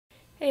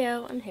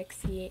Heyo, I'm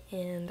Hixie,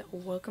 and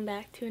welcome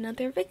back to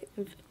another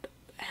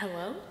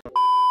Hello?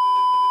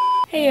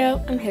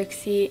 Heyo, I'm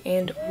Hixie,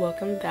 and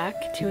welcome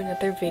back to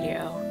another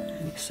video.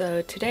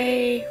 So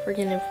today, we're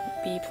gonna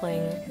be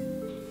playing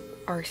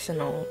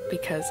Arsenal,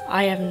 because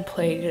I haven't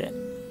played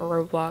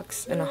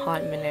Roblox in a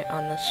hot minute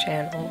on this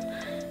channel.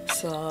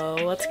 So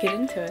let's get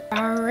into it.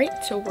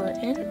 Alright, so we're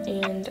in,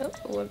 and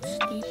let's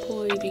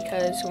deploy,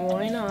 because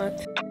why not?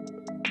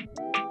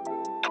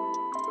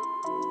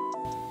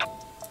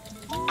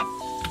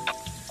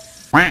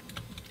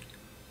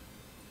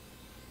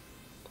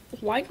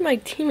 Why did my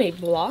teammate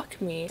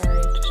block me?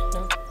 Alright, just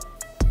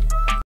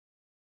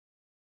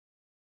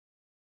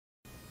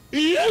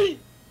no.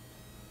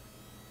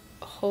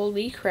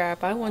 Holy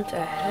crap, I went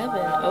to heaven.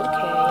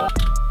 Okay.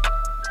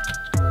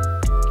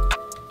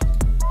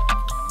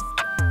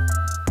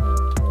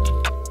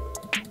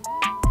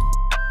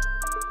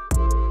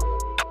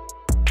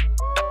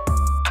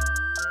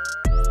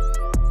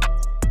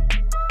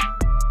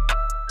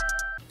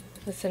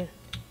 Listen,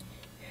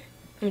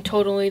 I'm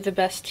totally the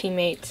best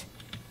teammate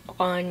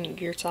on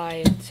your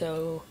side,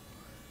 so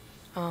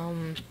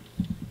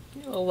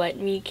let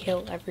me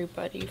kill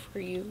everybody for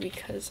you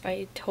because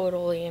I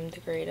totally am the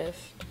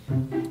greatest.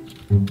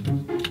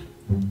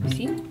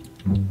 See?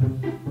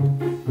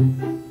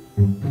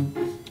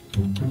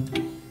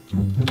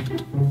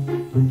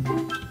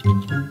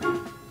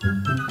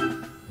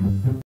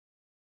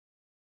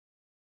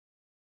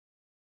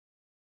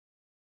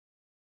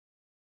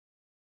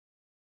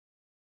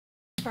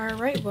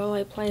 Alright, well,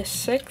 I play a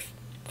 6th.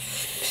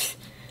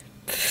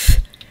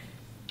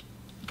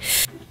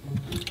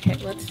 Okay,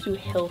 let's do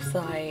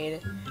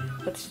hillside.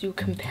 Let's do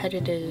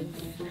competitive.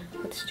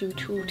 Let's do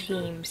 2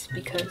 teams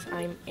because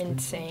I'm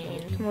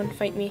insane. Come on,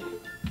 fight me.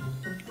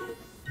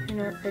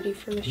 You're not ready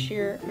for the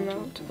sheer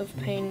amount of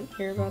pain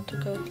you're about to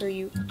go through,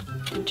 you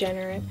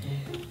degenerate.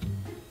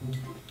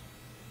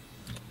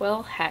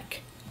 Well, heck.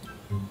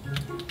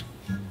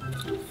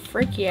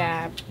 Frick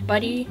yeah,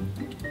 buddy.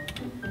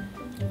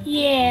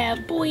 Yeah,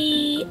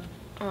 boy.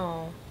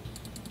 Oh.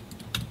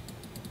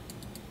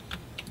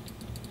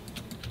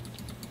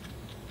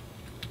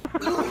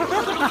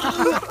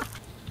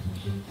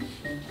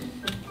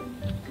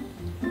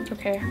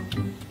 Okay.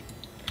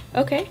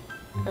 Okay.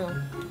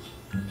 Oh.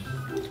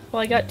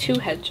 Well, I got 2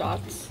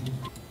 headshots.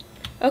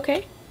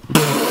 Okay.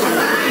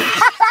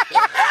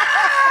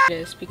 It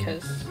is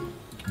because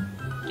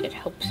it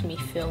helps me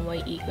fill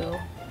my ego.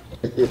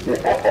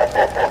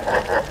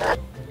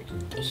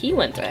 He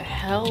went to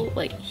hell,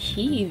 like,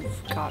 he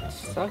got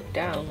sucked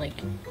down,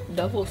 like,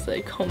 double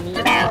psycho me.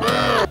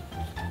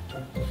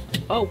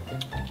 Oh.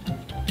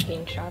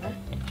 Being shot at.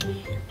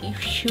 You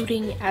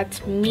shooting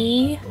at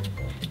me?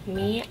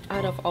 Me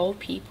out of all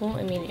people?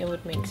 I mean, it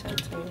would make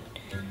sense. I mean,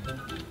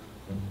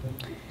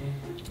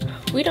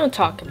 we don't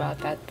talk about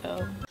that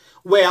though.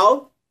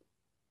 Well,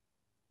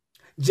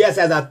 just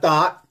as I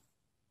thought,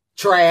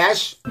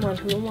 trash. Come on,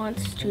 who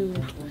wants to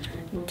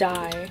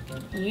die?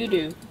 You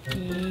do.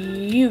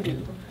 You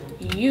do.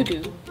 You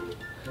do.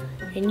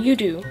 And you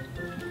do.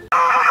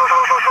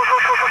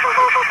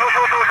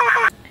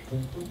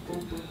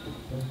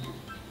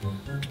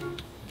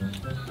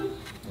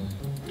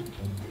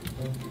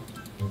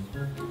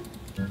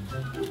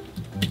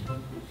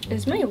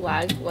 Is my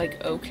lag,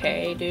 like,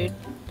 okay, dude?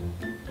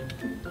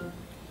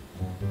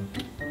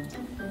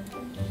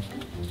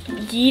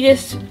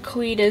 Yeetus,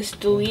 Cletus,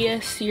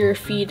 Deleus, your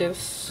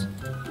fetus.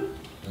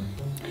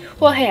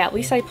 Well, hey, at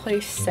least I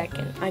placed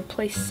 2nd. I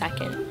placed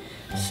 2nd.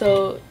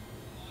 So,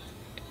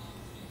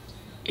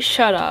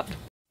 shut up.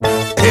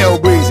 Hell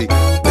breezy.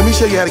 Let me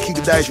show you how to keep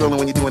the dice rolling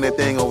when you're doing that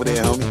thing over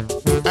there, homie.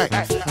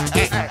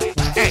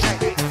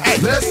 Hey,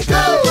 let's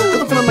go! 'Cause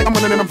I'm feeling like I'm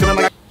running and I'm feeling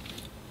like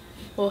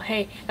Well,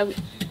 hey, at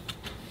least...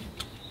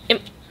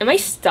 Am I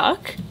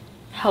stuck?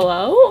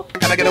 Hello?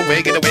 Gotta get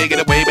away, but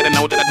I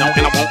know that I don't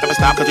and I won't ever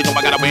stop, cause you know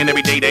I gotta win every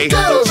day. You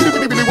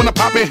really wanna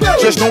pop me,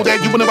 just know that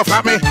you will never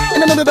flop me.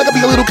 And I know that I can be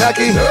a little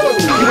cocky. You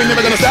ain't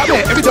never gonna stop me.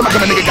 Every time I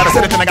come a nigga gotta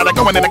set it, then I gotta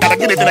go, and then I gotta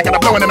get it, then I gotta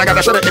blow, and then I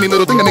gotta shut it. Any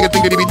little thing a nigga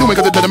think that he be doing,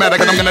 cause it doesn't matter,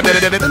 cause I'm gonna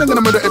dead it, then I'm gonna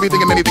murder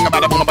everything and anything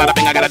about a boom, about a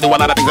thing. I gotta do a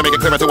lot of things to make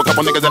it clearer to a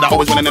couple niggas that I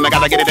always win, and then I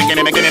gotta get it again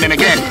and again and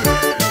again.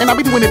 And I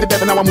be doing it to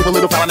death, and now I move a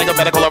little foul, nigga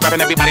better call a rap,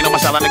 and everybody know my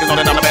style. Niggas know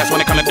that I'm the best when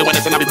it comes to doing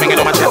this, and I be banging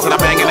on my chest, and I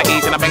bang in the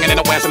east, and I bang it in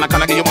the west, and I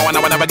kinda give you more, and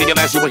I will never give you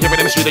less. You will hear it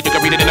in the street, you can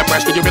read it in the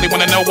press. Do you really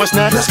wanna know what's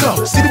next? Let's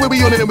go. See the way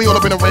we on it, and we all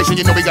up in a race, and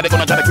you know we gotta go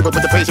and try to keep up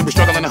with the pace, and we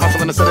struggling and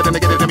hustling to set it and to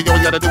get it, and we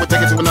always gotta do it, take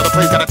it to another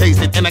place, gotta taste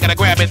it, and I gotta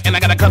grab it, and I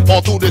gotta cut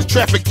all through this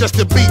traffic just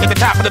to be at the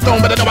top of the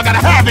dome, but I know I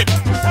gotta have it.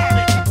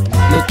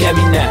 Look at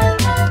me now.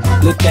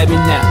 Look at me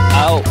now.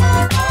 Oh.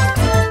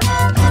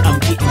 I'm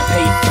getting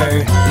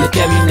paper. Look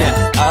at me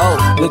now. Oh,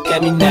 look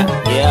at me now.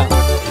 Yeah.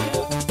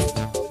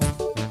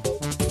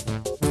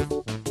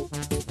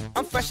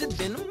 I'm fresher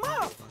than a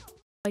moth.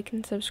 Like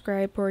and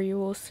subscribe or you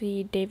will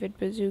see David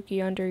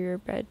Bazooki under your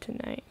bed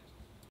tonight.